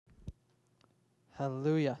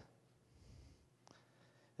Hallelujah.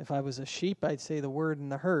 If I was a sheep, I'd say the word in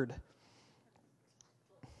the herd.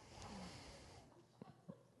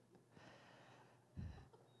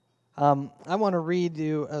 I want to read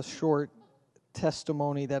you a short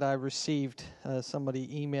testimony that I received. Somebody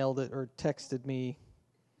emailed it or texted me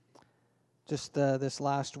just this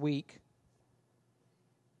last week.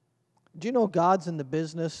 Do you know God's in the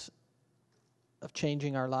business of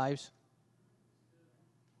changing our lives?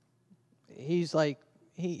 He's like,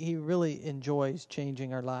 he really enjoys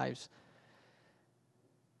changing our lives.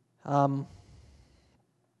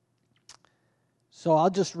 So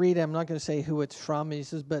I'll just read it. I'm not going to say who it's from. He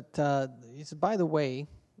says, by the way,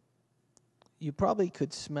 you probably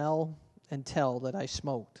could smell and tell that I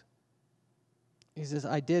smoked. He says,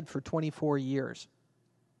 I did for 24 years.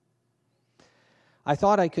 I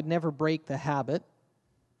thought I could never break the habit,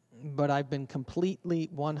 but I've been completely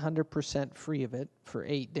 100% free of it for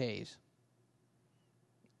 8 days.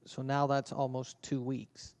 So now that's almost 2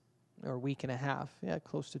 weeks, or a week and a half. Yeah,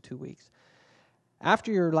 close to 2 weeks.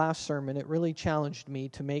 After your last sermon, it really challenged me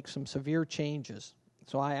to make some severe changes.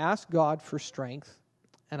 So I asked God for strength,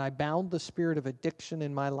 and I bound the spirit of addiction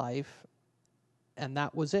in my life, and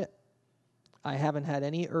that was it. I haven't had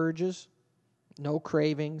any urges, no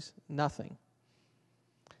cravings, nothing.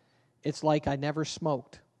 It's like I never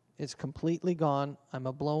smoked. It's completely gone. I'm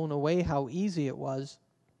blown away how easy it was.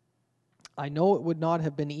 I know it would not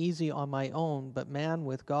have been easy on my own, but man,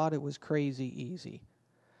 with God, it was crazy easy.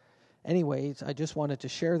 Anyways, I just wanted to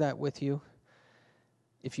share that with you.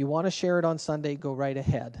 If you want to share it on Sunday, go right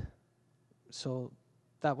ahead. So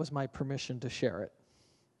that was my permission to share it.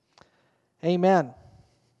 Amen.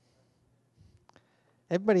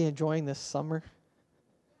 Everybody enjoying this summer?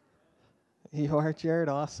 You are, Jared?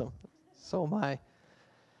 Awesome. So am I.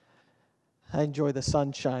 I enjoy the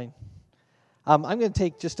sunshine. I'm going to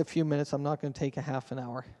take just a few minutes. I'm not going to take a half an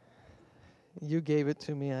hour. You gave it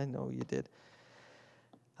to me. I know you did.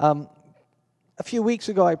 A few weeks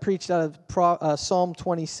ago, I preached out of Psalm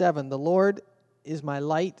 27. The Lord is my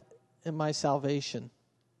light and my salvation.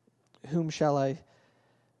 Whom shall I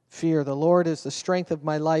fear? The Lord is the strength of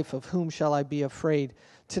my life. Of whom shall I be afraid?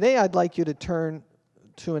 Today, I'd like you to turn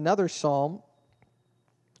to another psalm,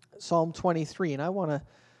 Psalm 23. And I want to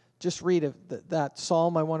just read that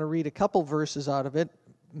psalm. I want to read a couple verses out of it.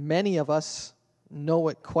 Many of us know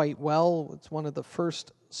it quite well. It's one of the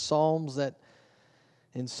first psalms that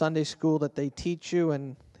in Sunday school that they teach you,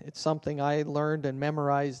 and it's something I learned and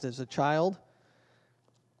memorized as a child.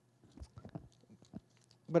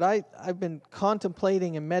 But I've been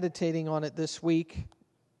contemplating and meditating on it this week,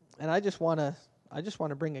 and I just want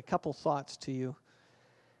to bring a couple thoughts to you.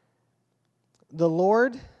 The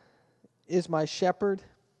Lord is my shepherd,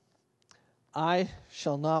 I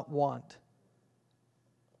shall not want.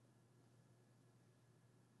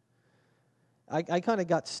 I kind of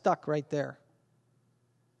got stuck right there.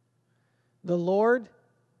 The Lord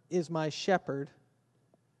is my shepherd,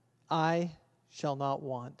 I shall not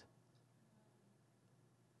want.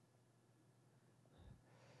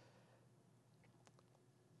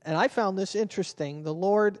 And I found this interesting. The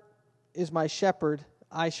Lord is my shepherd,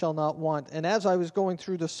 I shall not want. And as I was going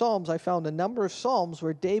through the Psalms, I found a number of Psalms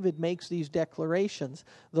where David makes these declarations.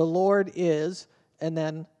 The Lord is, and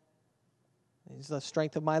then He's the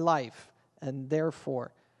strength of my life, and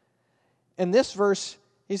therefore. In this verse,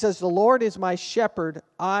 he says, the Lord is my shepherd,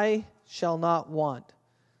 I shall not want.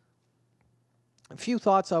 A few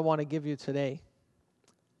thoughts I want to give you today.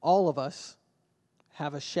 All of us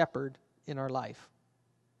have a shepherd in our life.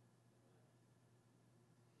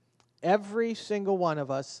 Every single one of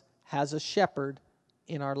us has a shepherd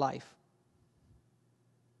in our life.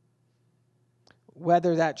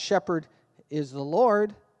 Whether that shepherd is the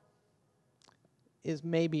Lord is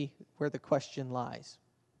maybe where the question lies.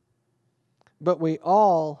 But we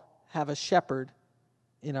all have a shepherd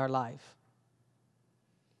in our life.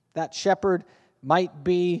 That shepherd might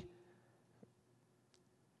be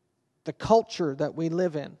the culture that we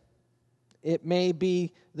live in. It may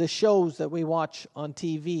be the shows that we watch on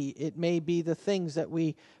TV. It may be the things that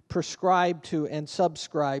we prescribe to and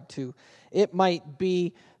subscribe to. It might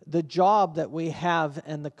be the job that we have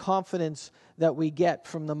and the confidence that we get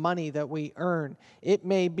from the money that we earn. It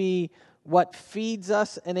may be what feeds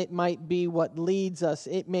us, and it might be what leads us.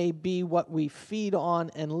 It may be what we feed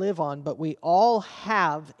on and live on, but we all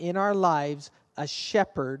have in our lives a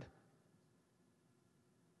shepherd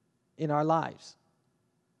in our lives.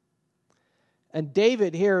 And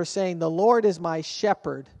David here is saying, the Lord is my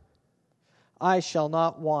shepherd, I shall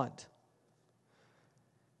not want.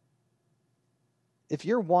 If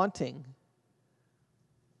you're wanting,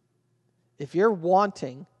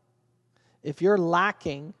 if you're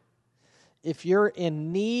lacking, if you're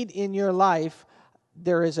in need in your life,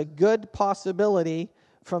 there is a good possibility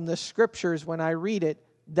from the scriptures when I read it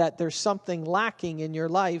that there's something lacking in your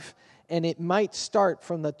life, and it might start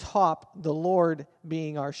from the top, the Lord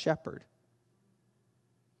being our shepherd.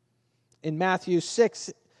 In Matthew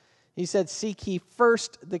 6, he said, "Seek ye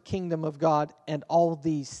first the kingdom of God and all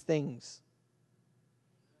these things."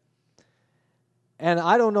 And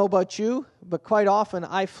I don't know about you, but quite often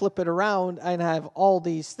I flip it around and have all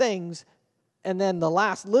these things, and then the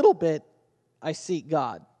last little bit, I seek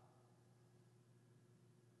God.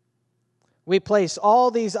 We place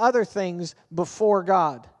all these other things before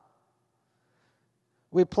God.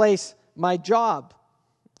 We place my job,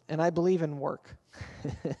 and I believe in work.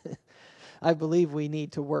 I believe we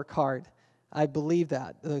need to work hard. I believe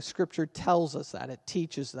that. The scripture tells us that. It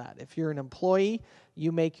teaches that. If you're an employee,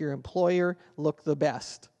 you make your employer look the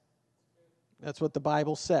best. That's what the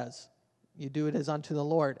Bible says. You do it as unto the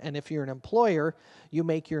Lord. And if you're an employer, you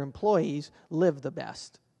make your employees live the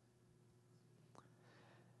best.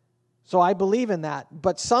 So I believe in that.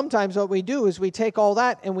 But sometimes what we do is we take all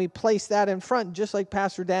that and we place that in front, just like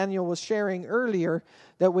Pastor Daniel was sharing earlier,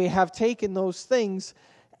 that we have taken those things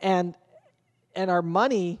and our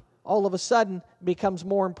money all of a sudden becomes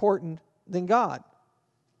more important than God.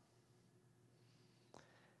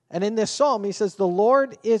 And in this psalm, he says, "The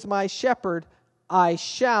Lord is my shepherd, I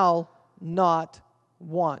shall not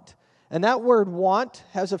want." And that word want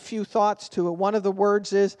has a few thoughts to it. One of the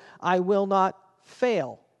words is, I will not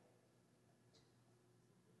fail.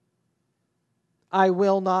 I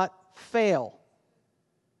will not fail.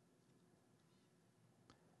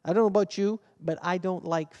 I don't know about you, but I don't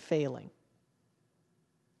like failing.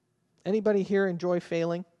 Anybody here enjoy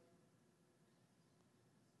failing?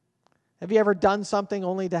 Have you ever done something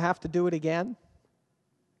only to have to do it again?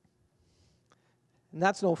 And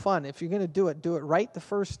that's no fun. If you're going to do it right the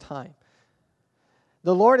first time.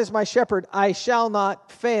 The Lord is my shepherd, I shall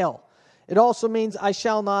not fail. It also means I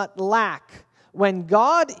shall not lack. When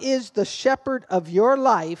God is the shepherd of your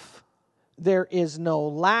life, there is no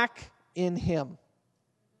lack in Him.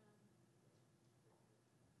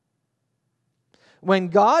 When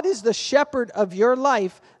God is the shepherd of your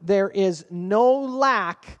life, there is no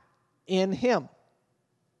lack in Him.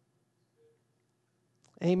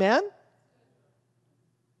 Amen?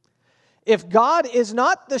 If God is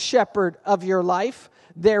not the shepherd of your life,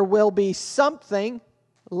 there will be something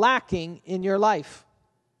lacking in your life.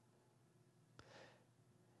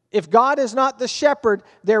 If God is not the shepherd,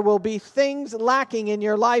 there will be things lacking in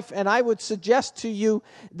your life. And I would suggest to you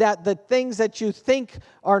that the things that you think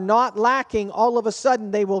are not lacking, all of a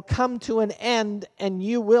sudden they will come to an end and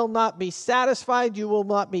you will not be satisfied, you will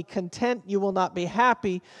not be content, you will not be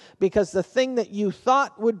happy, because the thing that you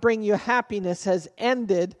thought would bring you happiness has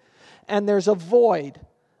ended and there's a void.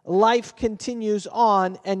 Life continues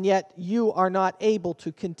on and yet you are not able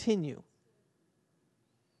to continue.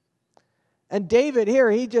 And David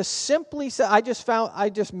here, he just simply said, I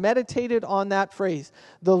just meditated on that phrase.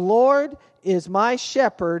 The Lord is my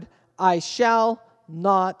shepherd, I shall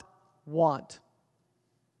not want.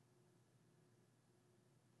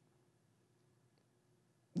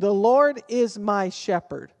 The Lord is my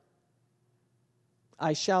shepherd,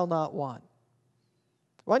 I shall not want.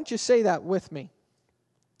 Why don't you say that with me?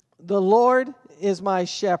 The Lord is my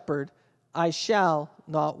shepherd, I shall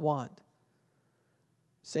not want.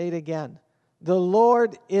 Say it again. The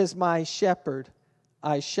Lord is my shepherd,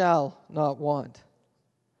 I shall not want.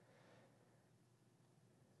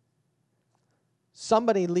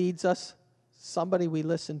 Somebody leads us, somebody we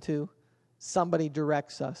listen to, somebody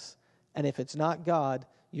directs us. And if it's not God,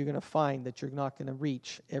 you're going to find that you're not going to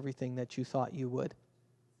reach everything that you thought you would.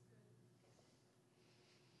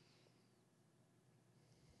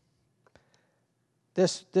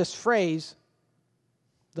 This phrase,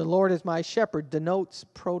 the Lord is my shepherd, denotes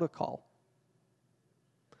protocol.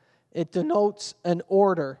 It denotes an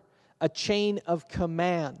order, a chain of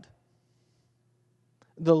command.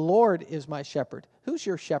 The Lord is my shepherd. Who's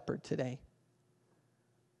your shepherd today?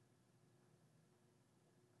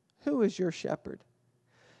 Who is your shepherd?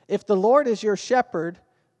 If the Lord is your shepherd,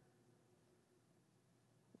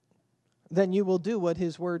 then you will do what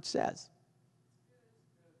His word says.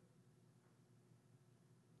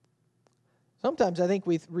 Sometimes I think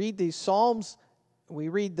we read these Psalms, we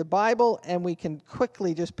read the Bible, and we can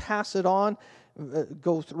quickly just pass it on,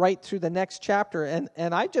 go right through the next chapter. And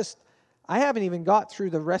I haven't even got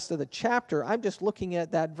through the rest of the chapter. I'm just looking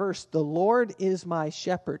at that verse, the Lord is my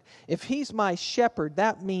shepherd. If He's my shepherd,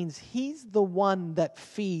 that means He's the one that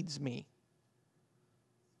feeds me.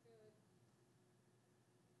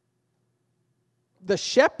 the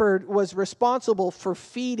shepherd was responsible for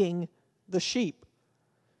feeding the sheep.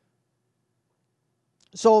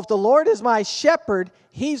 So if the Lord is my shepherd,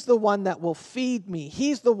 He's the one that will feed me.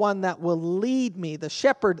 He's the one that will lead me. The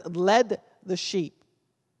shepherd led the sheep.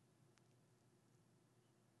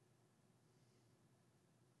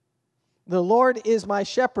 The Lord is my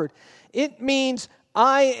shepherd. It means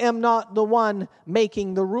I am not the one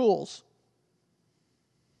making the rules.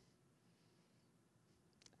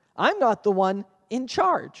 I'm not the one in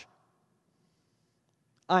charge.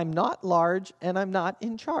 I'm not large and I'm not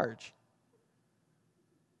in charge.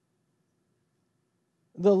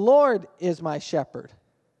 The Lord is my shepherd.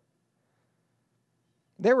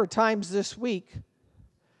 There were times this week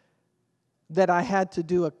that I had to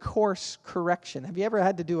do a course correction. Have you ever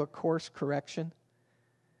had to do a course correction?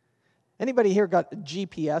 Anybody here got a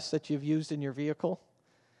GPS that you've used in your vehicle?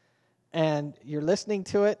 And you're listening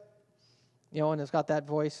to it, and it's got that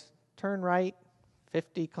voice, turn right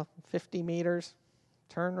 50 meters,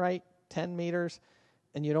 turn right 10 meters,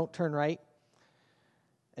 and you don't turn right.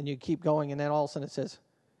 And you keep going, and then all of a sudden it says,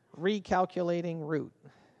 recalculating route.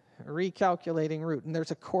 And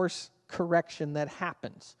there's a course correction that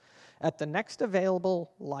happens. At the next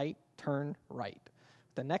available light, turn right.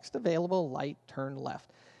 The next available light, turn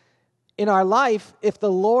left. In our life, if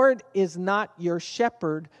the Lord is not your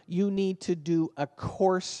shepherd, you need to do a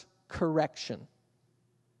course correction.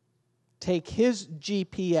 Take His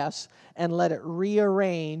GPS and let it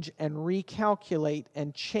rearrange and recalculate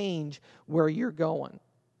and change where you're going.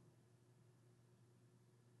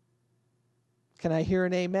 Can I hear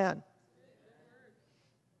an amen?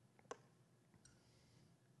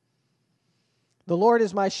 The Lord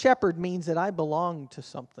is my shepherd means that I belong to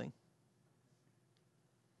something.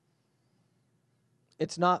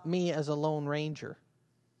 It's not me as a lone ranger.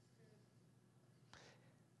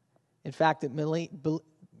 In fact, it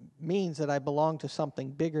means that I belong to something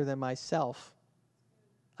bigger than myself.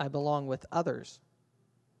 I belong with others.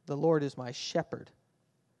 The Lord is my shepherd.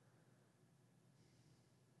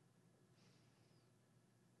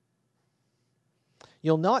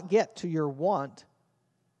 You'll not get to your want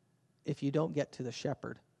if you don't get to the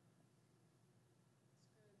shepherd.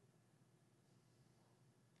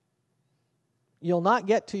 You'll not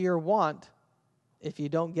get to your want if you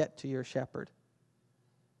don't get to your shepherd.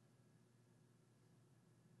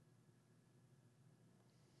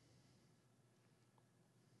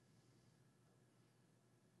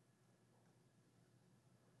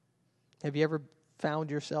 Have you ever found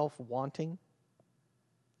yourself wanting?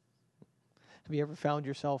 Have you ever found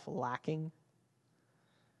yourself lacking?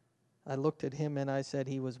 I looked at him and I said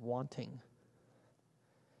he was wanting.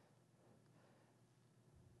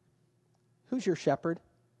 Who's your shepherd?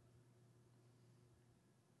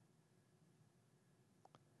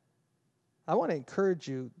 I want to encourage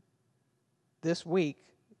you this week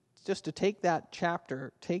just to take that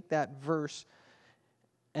chapter, take that verse,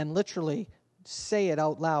 and literally say it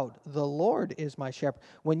out loud. The Lord is my shepherd.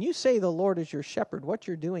 When you say the Lord is your shepherd, what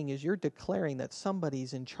you're doing is you're declaring that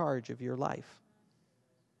somebody's in charge of your life.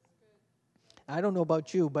 I don't know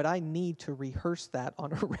about you, but I need to rehearse that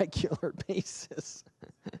on a regular basis.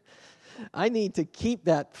 I need to keep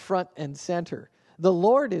that front and center. The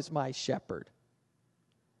Lord is my shepherd.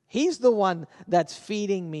 He's the one that's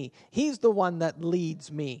feeding me. He's the one that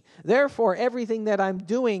leads me. Therefore, everything that I'm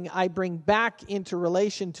doing, I bring back into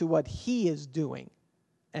relation to what He is doing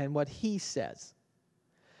and what He says.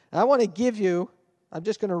 And I want to give you, I'm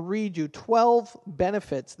just going to read you 12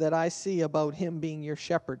 benefits that I see about Him being your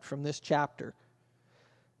shepherd from this chapter.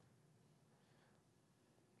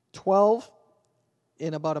 12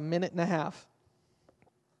 in about a minute and a half.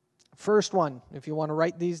 First one, if you want to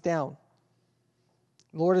write these down.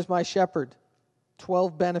 Lord is my shepherd.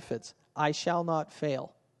 12 benefits. I shall not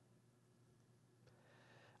fail.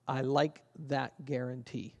 I like that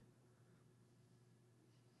guarantee.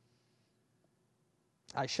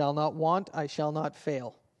 I shall not want. I shall not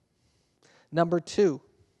fail. Number 2,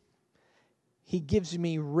 He gives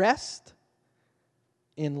me rest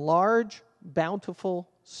in large, bountiful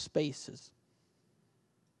spaces.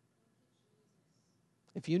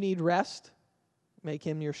 If you need rest, make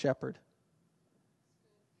Him your shepherd.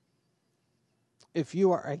 If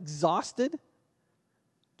you are exhausted,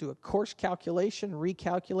 do a course calculation,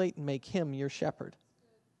 recalculate, and make Him your shepherd.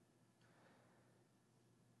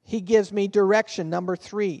 He gives me direction. Number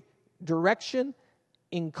 3, direction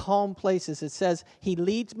in calm places. It says, He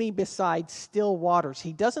leads me beside still waters.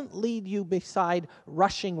 He doesn't lead you beside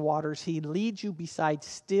rushing waters. He leads you beside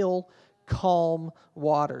still, calm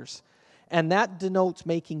waters. And that denotes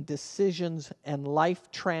making decisions and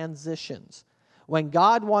life transitions. When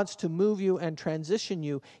God wants to move you and transition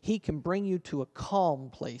you, He can bring you to a calm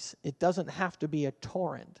place. It doesn't have to be a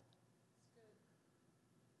torrent.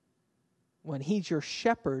 When He's your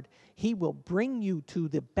shepherd, He will bring you to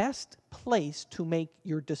the best place to make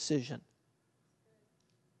your decision.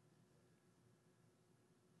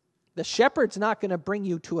 The shepherd's not going to bring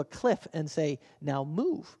you to a cliff and say, now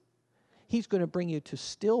move. He's going to bring you to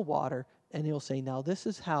still water, and He'll say, now this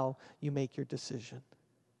is how you make your decision.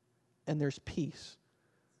 And there's peace.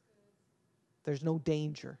 There's no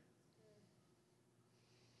danger.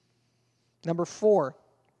 Number 4,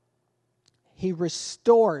 He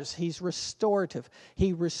restores. He's restorative.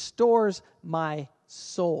 He restores my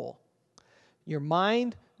soul. Your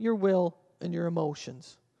mind, your will, and your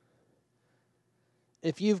emotions.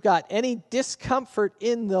 If you've got any discomfort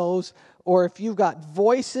in those, or if you've got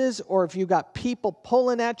voices, or if you've got people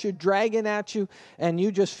pulling at you, dragging at you, and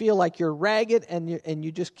you just feel like you're ragged and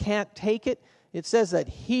you just can't take it, it says that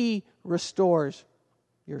He restores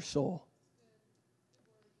your soul.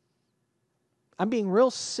 I'm being real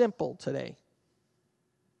simple today.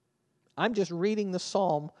 I'm just reading the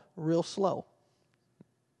psalm real slow.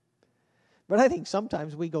 But I think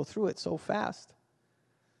sometimes we go through it so fast.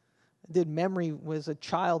 I did memory as a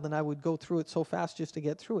child, and I would go through it so fast just to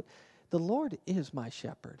get through it. The Lord is my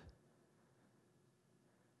shepherd.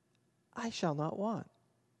 I shall not want.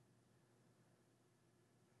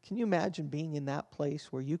 Can you imagine being in that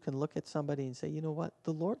place where you can look at somebody and say, you know what?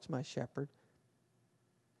 The Lord's my shepherd.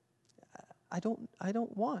 I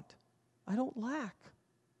don't want. I don't lack.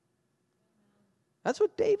 That's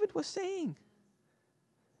what David was saying.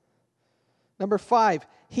 Number 5,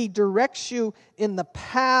 He directs you in the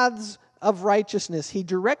paths of righteousness. He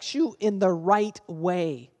directs you in the right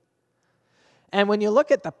way. And when you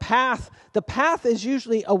look at the path is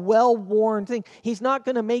usually a well-worn thing. He's not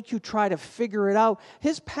going to make you try to figure it out.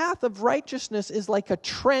 His path of righteousness is like a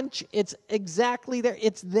trench. It's exactly there.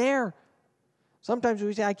 It's there. Sometimes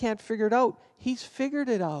we say, I can't figure it out. He's figured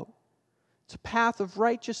it out. It's a path of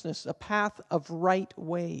righteousness, a path of right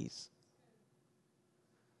ways.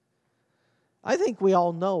 I think we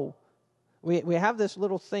all know, we have this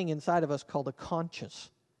little thing inside of us called a conscience.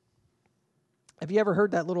 Have you ever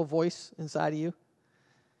heard that little voice inside of you?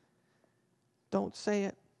 Don't say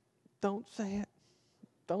it. Don't say it.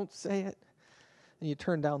 Don't say it. And you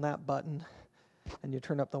turn down that button and you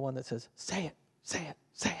turn up the one that says, say it, say it,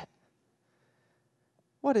 say it.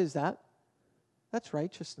 What is that? That's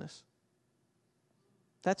righteousness.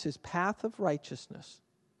 That's His path of righteousness.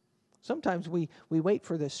 Sometimes we wait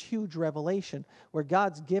for this huge revelation where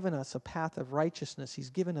God's given us a path of righteousness. He's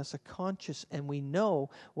given us a conscience, and we know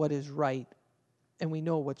what is right and we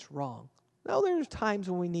know what's wrong. Now, there's times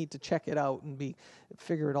when we need to check it out and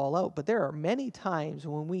figure it all out, but there are many times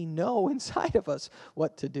when we know inside of us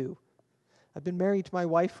what to do. I've been married to my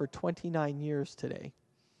wife for 29 years today.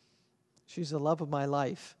 She's the love of my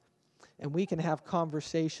life. And we can have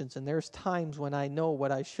conversations, and there's times when I know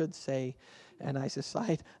what I should say, and I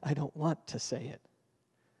decide I don't want to say it.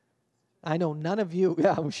 I know none of you,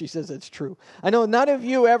 she says it's true. I know none of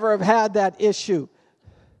you ever have had that issue.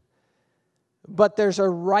 But there's a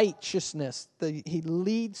righteousness. He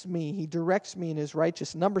leads me, He directs me in His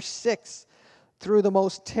righteousness. Number 6, through the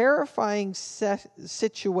most terrifying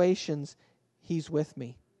situations, He's with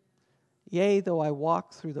me. Yea, though I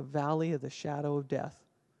walk through the valley of the shadow of death,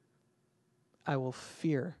 I will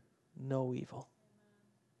fear no evil.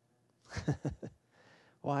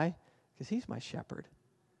 Why? Because He's my shepherd.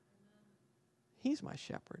 He's my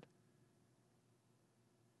shepherd.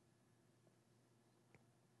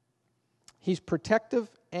 He's protective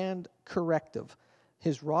and corrective.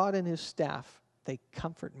 His rod and His staff, they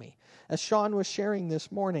comfort me. As Sean was sharing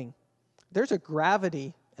this morning, there's a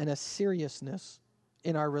gravity and a seriousness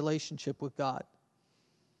in our relationship with God.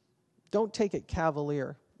 Don't take it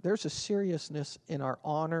cavalier. There's a seriousness in our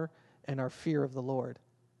honor and our fear of the Lord.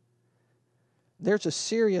 There's a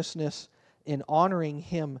seriousness in honoring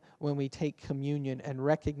Him when we take communion and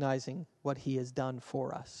recognizing what He has done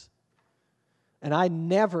for us. And I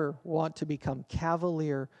never want to become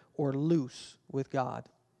cavalier or loose with God.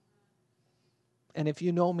 And if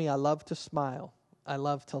you know me, I love to smile. I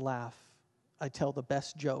love to laugh. I tell the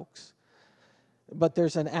best jokes. But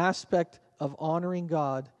there's an aspect of honoring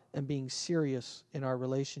God and being serious in our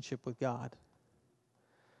relationship with God.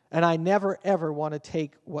 And I never, ever want to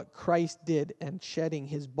take what Christ did and shedding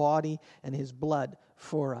His body and His blood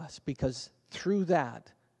for us, because through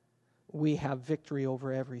that, we have victory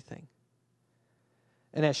over everything.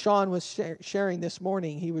 And as Sean was sharing this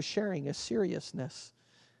morning, he was sharing a seriousness.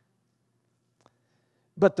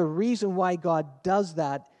 But the reason why God does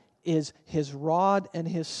that is His rod and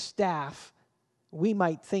His staff We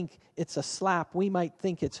might think it's a slap. We might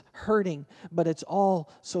think it's hurting, but it's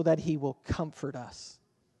all so that He will comfort us.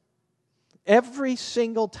 Every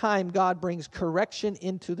single time God brings correction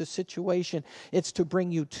into the situation, it's to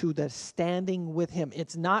bring you to the standing with Him.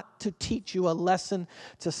 It's not to teach you a lesson,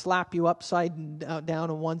 to slap you upside down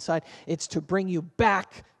on one side. It's to bring you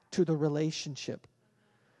back to the relationship.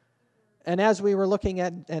 And as we were looking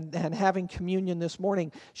at and having communion this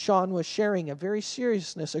morning, Sean was sharing a very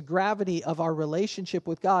seriousness, a gravity of our relationship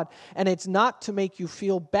with God. And it's not to make you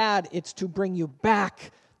feel bad. It's to bring you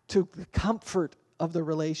back to the comfort of the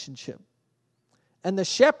relationship. And the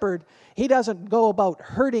shepherd, he doesn't go about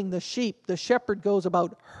hurting the sheep. The shepherd goes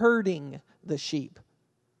about herding the sheep,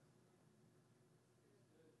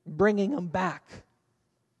 bringing them back.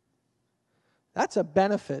 That's a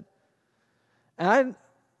benefit. And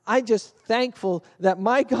I'm just thankful that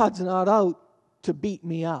my God's not out to beat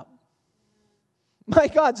me up. My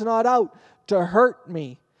God's not out to hurt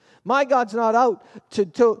me. My God's not out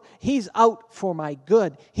He's out for my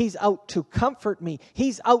good. He's out to comfort me.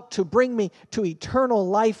 He's out to bring me to eternal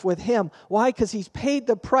life with Him. Why? Because He's paid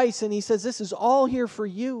the price and He says, this is all here for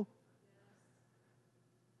you.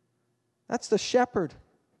 That's the shepherd.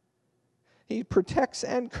 He protects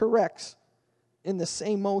and corrects in the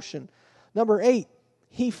same motion. Number 8.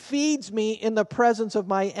 He feeds me in the presence of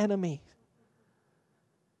my enemy.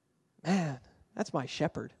 Man, that's my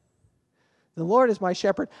shepherd. The Lord is my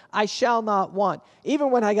shepherd. I shall not want.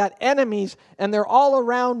 Even when I got enemies and they're all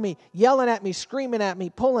around me, yelling at me, screaming at me,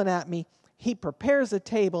 pulling at me, He prepares a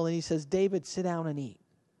table and He says, David, sit down and eat.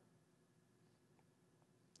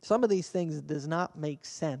 Some of these things does not make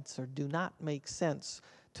sense or do not make sense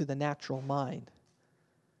to the natural mind.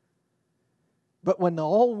 But when the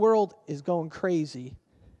whole world is going crazy,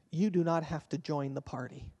 you do not have to join the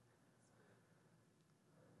party.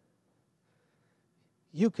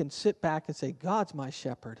 You can sit back and say, God's my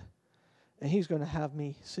shepherd, and He's going to have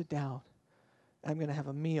me sit down. I'm going to have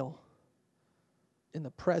a meal in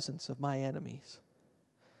the presence of my enemies.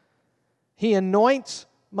 He anoints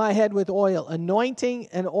my head with oil. Anointing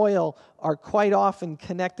and oil are quite often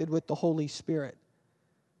connected with the Holy Spirit.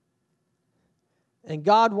 And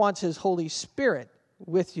God wants His Holy Spirit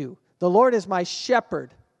with you. The Lord is my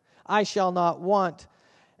shepherd. I shall not want.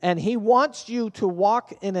 And He wants you to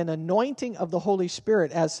walk in an anointing of the Holy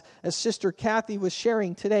Spirit. As Sister Kathy was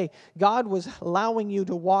sharing today, God was allowing you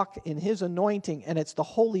to walk in His anointing, and it's the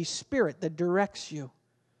Holy Spirit that directs you.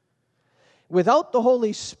 Without the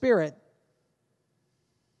Holy Spirit,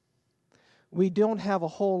 we don't have a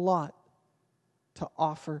whole lot to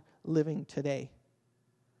offer living today.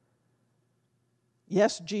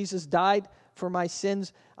 Yes, Jesus died for my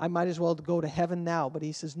sins. I might as well go to heaven now. But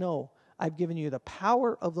He says, no, I've given you the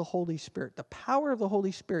power of the Holy Spirit. The power of the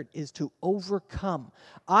Holy Spirit is to overcome.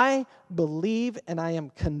 I believe and I am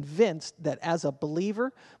convinced that as a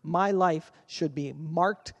believer, my life should be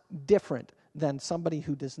marked different than somebody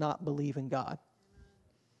who does not believe in God.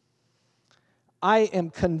 I am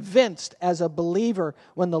convinced as a believer,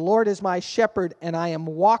 when the Lord is my shepherd and I am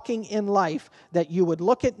walking in life, that you would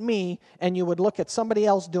look at me and you would look at somebody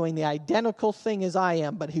else doing the identical thing as I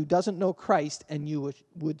am, but who doesn't know Christ, and you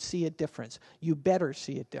would see a difference. You better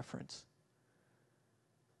see a difference.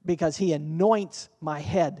 Because He anoints my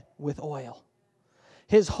head with oil.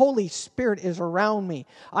 His Holy Spirit is around me.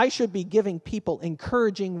 I should be giving people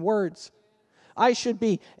encouraging words. I should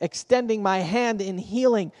be extending my hand in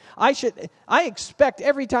healing. I expect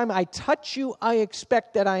every time I touch you, I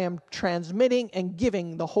expect that I am transmitting and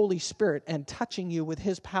giving the Holy Spirit and touching you with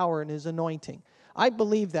His power and His anointing. I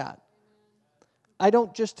believe that. I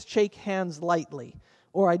don't just shake hands lightly,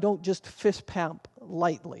 or I don't just fist pump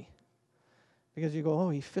lightly. Because you go, oh,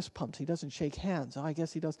 he fist pumps, he doesn't shake hands. Oh, I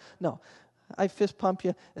guess he does. No, I fist pump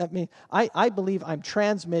you. I believe I'm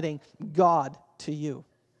transmitting God to you.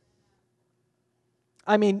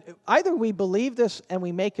 Either we believe this and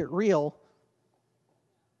we make it real,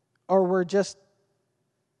 or we're just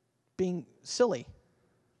being silly.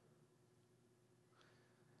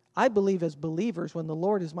 I believe as believers, when the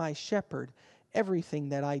Lord is my shepherd, everything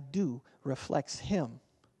that I do reflects Him.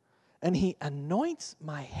 And He anoints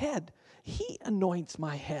my head. He anoints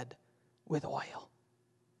my head with oil.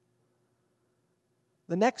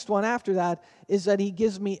 The next one after that is that He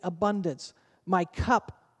gives me abundance. My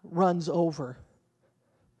cup runs over.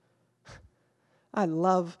 I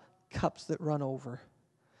love cups that run over.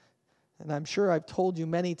 And I'm sure I've told you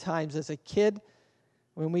many times as a kid,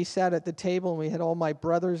 when we sat at the table and we had all my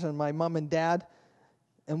brothers and my mom and dad,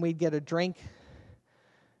 and we'd get a drink,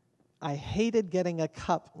 I hated getting a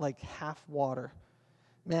cup like half water.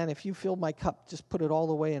 Man, if you fill my cup, just put it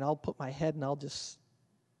all away and I'll put my head and I'll just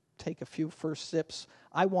take a few first sips.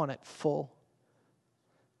 I want it full.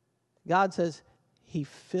 God says he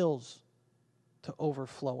fills to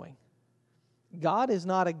overflowing. God is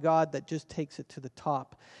not a God that just takes it to the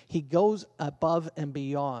top. He goes above and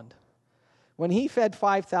beyond. When he fed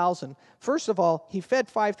 5,000, first of all, he fed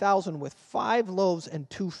 5,000 with 5 loaves and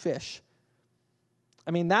 2 fish.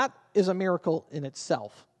 I mean, that is a miracle in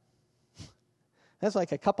itself. That's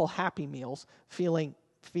like a couple Happy Meals feeding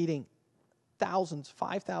thousands,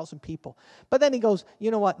 5,000 people. But then he goes,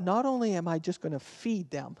 you know what? Not only am I just going to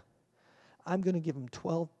feed them, I'm going to give them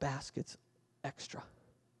 12 baskets extra.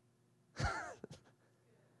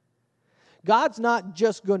 God's not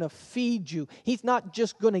just going to feed you. He's not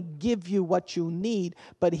just going to give you what you need,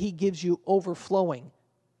 but he gives you overflowing.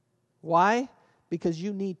 Why? Because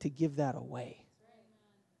you need to give that away.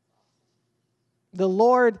 The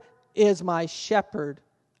Lord is my shepherd.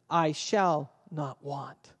 I shall not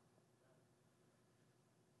want.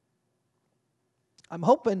 I'm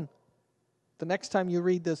hoping the next time you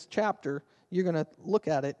read this chapter, you're going to look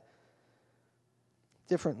at it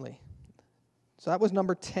differently. So that was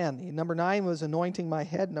number 10. Number 9 was anointing my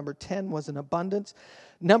head. Number 10 was an abundance.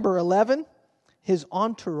 Number 11, his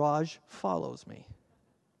entourage follows me.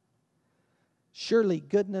 Surely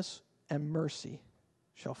goodness and mercy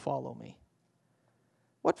shall follow me.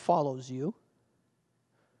 What follows you?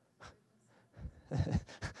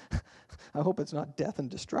 I hope it's not death and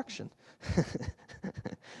destruction.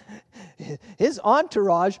 His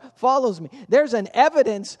entourage follows me. There's an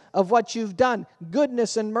evidence of what you've done.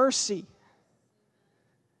 Goodness and mercy.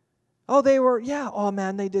 Oh, oh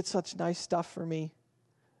man, they did such nice stuff for me.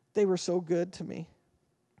 They were so good to me.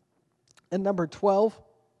 And number 12,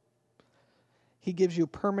 he gives you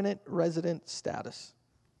permanent resident status.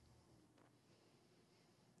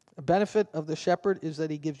 A benefit of the shepherd is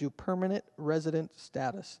that he gives you permanent resident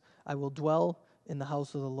status. I will dwell in the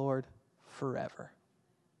house of the Lord forever.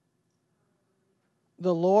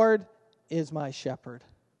 The Lord is my shepherd.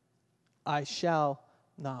 I shall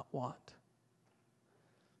not want.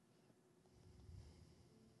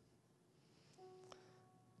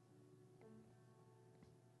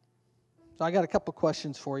 So I got a couple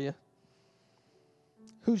questions for you.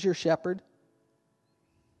 Who's your shepherd?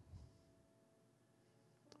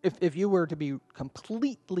 If you were to be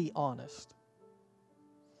completely honest,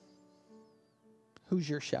 who's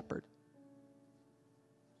your shepherd?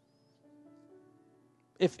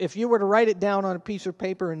 If you were to write it down on a piece of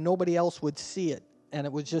paper and nobody else would see it, and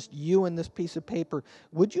it was just you and this piece of paper,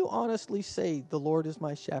 would you honestly say, the Lord is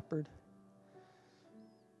my shepherd?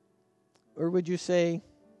 Or would you say,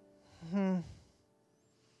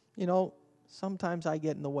 sometimes I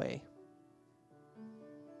get in the way.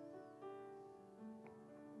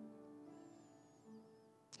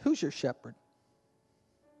 Who's your shepherd?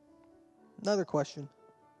 Another question.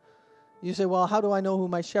 You say, well, how do I know who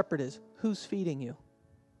my shepherd is? Who's feeding you?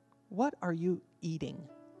 What are you eating?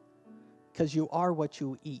 Because you are what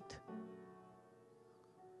you eat.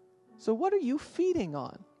 So what are you feeding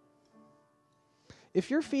on? If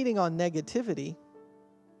you're feeding on negativity,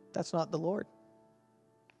 that's not the Lord.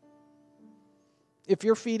 If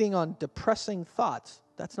you're feeding on depressing thoughts,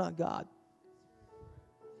 that's not God.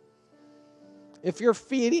 If you're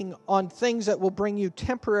feeding on things that will bring you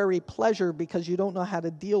temporary pleasure because you don't know how to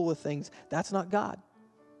deal with things, that's not God.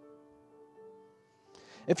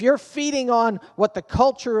 If you're feeding on what the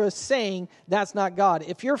culture is saying, that's not God.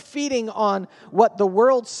 If you're feeding on what the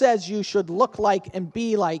world says you should look like and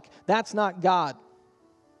be like, that's not God.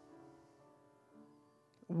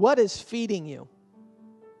 What is feeding you?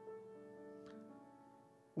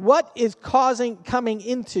 What is coming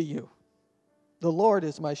into you? The Lord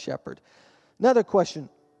is my shepherd. Another question.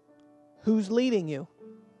 Who's leading you?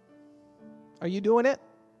 Are you doing it?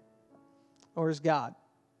 Or is God?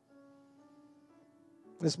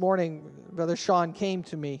 This morning, Brother Sean came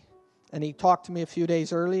to me, and he talked to me a few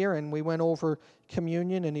days earlier, and we went over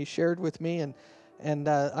communion, and he shared with me, and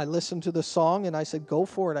I listened to the song, and I said, go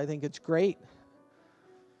for it. I think it's great.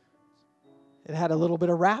 It had a little bit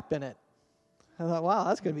of rap in it. I thought, wow,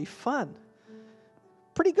 that's going to be fun.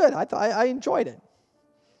 Pretty good. I enjoyed it.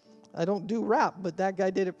 I don't do rap, but that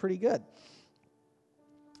guy did it pretty good.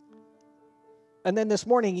 And then this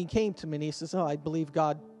morning he came to me and he says, I believe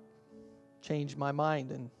God changed my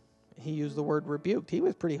mind. And he used the word rebuked. He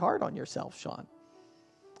was pretty hard on yourself, Sean.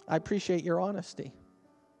 I appreciate your honesty.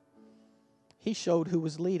 He showed who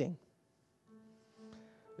was leading.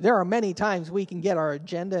 There are many times we can get our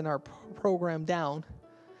agenda and our program down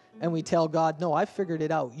and we tell God, no, I figured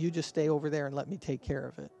it out. You just stay over there and let me take care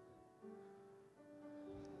of it.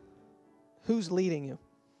 Who's leading you?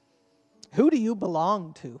 Who do you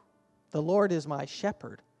belong to? The Lord is my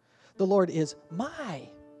shepherd. The Lord is my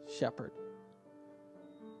shepherd.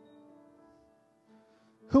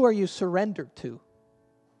 Who are you surrendered to?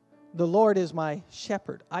 The Lord is my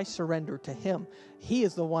shepherd. I surrender to Him. He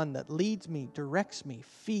is the one that leads me, directs me,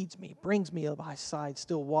 feeds me, brings me beside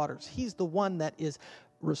still waters. He's the one that is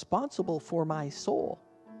responsible for my soul.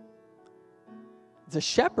 The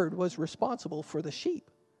shepherd was responsible for the sheep.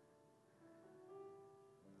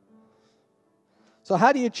 So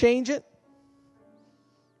how do you change it?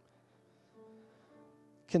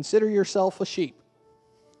 Consider yourself a sheep.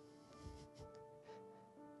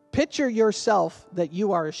 Picture yourself that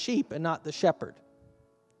you are a sheep and not the shepherd.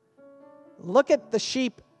 Look at the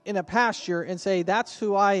sheep in a pasture and say, that's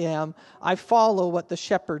who I am. I follow what the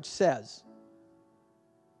shepherd says.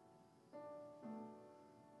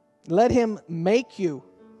 Let Him make you.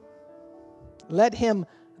 Let Him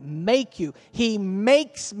make you. He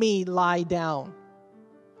makes me lie down.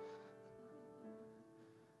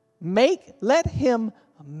 Let Him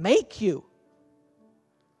make you.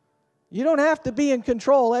 You don't have to be in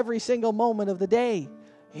control every single moment of the day.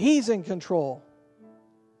 He's in control.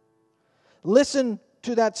 Listen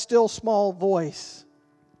to that still small voice.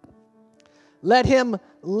 Let Him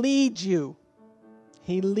lead you.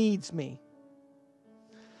 He leads me.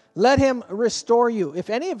 Let Him restore you. If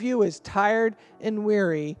any of you is tired and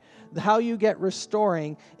weary, how you get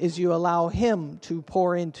restoring is you allow Him to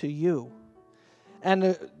pour into you.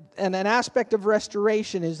 And an aspect of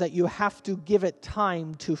restoration is that you have to give it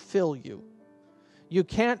time to fill you. You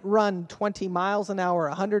can't run 20 miles an hour,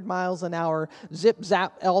 100 miles an hour, zip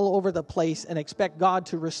zap all over the place and expect God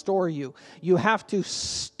to restore you. You have to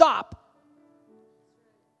stop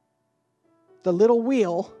the little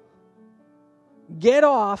wheel, get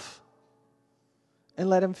off, and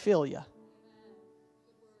let Him fill you.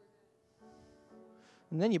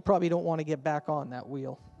 And then you probably don't want to get back on that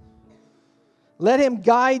wheel. Let Him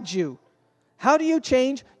guide you. How do you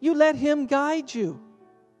change? You let Him guide you.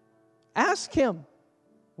 Ask Him,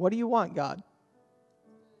 what do you want, God?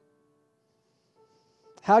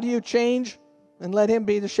 How do you change and let Him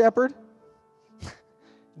be the shepherd?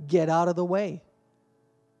 Get out of the way.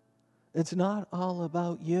 It's not all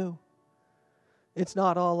about you. It's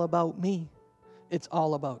not all about me. It's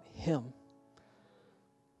all about Him.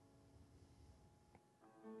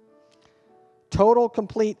 Total,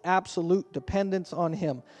 complete, absolute dependence on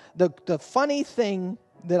Him. The funny thing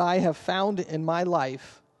that I have found in my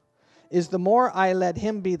life is the more I let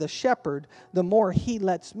Him be the shepherd, the more He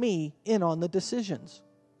lets me in on the decisions.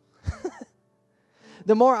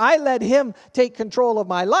 The more I let Him take control of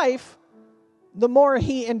my life, the more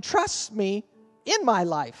He entrusts me in my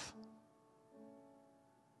life.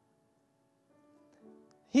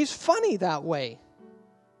 He's funny that way.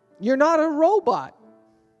 You're not a robot.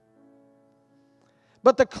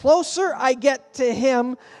 But the closer I get to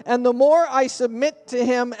Him, and the more I submit to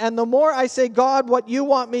Him, and the more I say, God, what you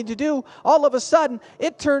want me to do, all of a sudden,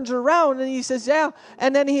 it turns around and He says, yeah,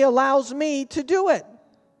 and then He allows me to do it.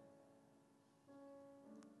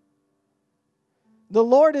 The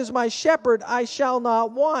Lord is my shepherd, I shall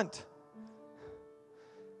not want.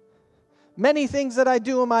 Many things that I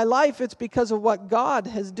do in my life, it's because of what God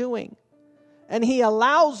is doing. And He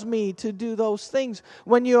allows me to do those things.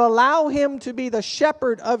 When you allow Him to be the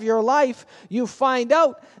shepherd of your life, you find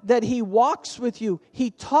out that He walks with you.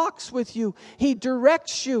 He talks with you. He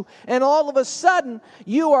directs you. And all of a sudden,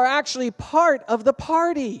 you are actually part of the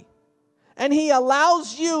party. And He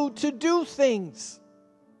allows you to do things.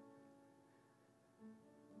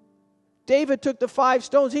 David took the 5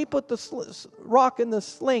 stones. He put the rock in the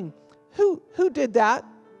sling. Who did that?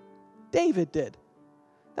 David did.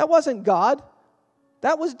 That wasn't God.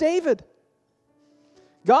 That was David.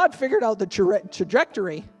 God figured out the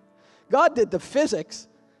trajectory. God did the physics.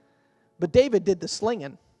 But David did the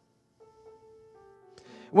slinging.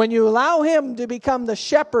 When you allow Him to become the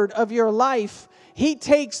shepherd of your life, He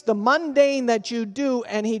takes the mundane that you do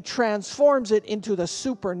and He transforms it into the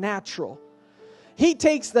supernatural. He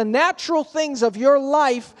takes the natural things of your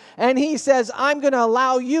life and He says, I'm going to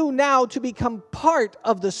allow you now to become part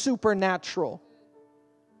of the supernatural.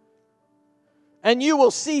 And you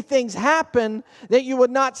will see things happen that you would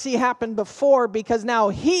not see happen before, because now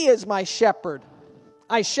He is my shepherd.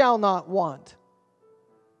 I shall not want.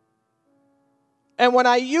 And when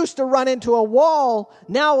I used to run into a wall,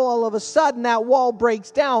 now all of a sudden that wall breaks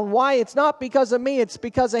down. Why? It's not because of me, it's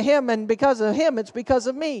because of Him. And because of Him, it's because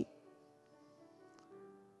of me.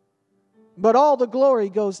 But all the glory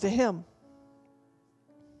goes to Him.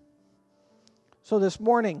 So this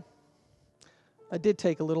morning, I did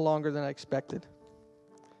take a little longer than I expected.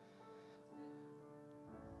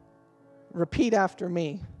 Repeat after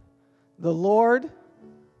me. The Lord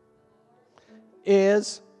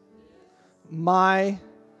is my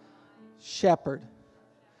shepherd.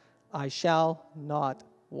 I shall not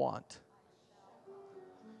want.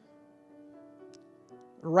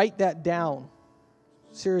 Write that down.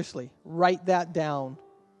 Seriously, write that down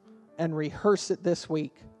and rehearse it this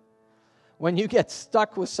week. When you get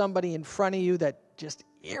stuck with somebody in front of you that just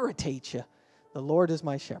irritates you, the Lord is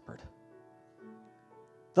my shepherd.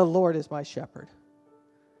 The Lord is my shepherd.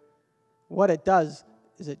 What it does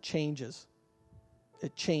is it changes.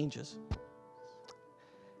 It changes.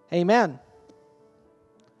 Amen.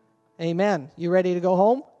 Amen. You ready to go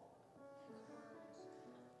home?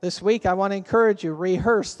 This week I want to encourage you,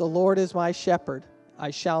 rehearse, the Lord is my shepherd. I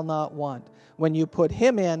shall not want. When you put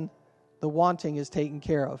Him in, the wanting is taken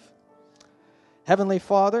care of. Heavenly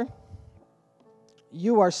Father,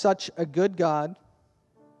 You are such a good God.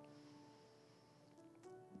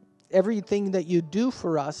 Everything that You do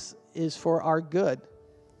for us is for our good.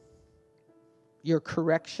 Your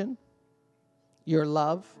correction, Your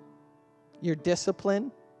love, Your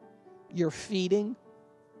discipline, Your feeding.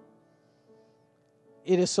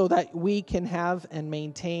 It is so that we can have and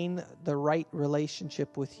maintain the right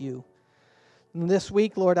relationship with You. And this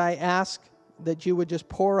week, Lord, I ask that You would just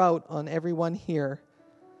pour out on everyone here.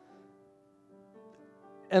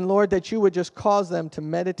 And Lord, that You would just cause them to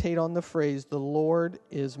meditate on the phrase, the Lord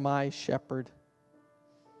is my shepherd.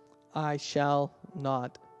 I shall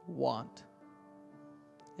not want.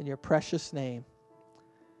 In Your precious name,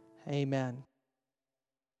 amen.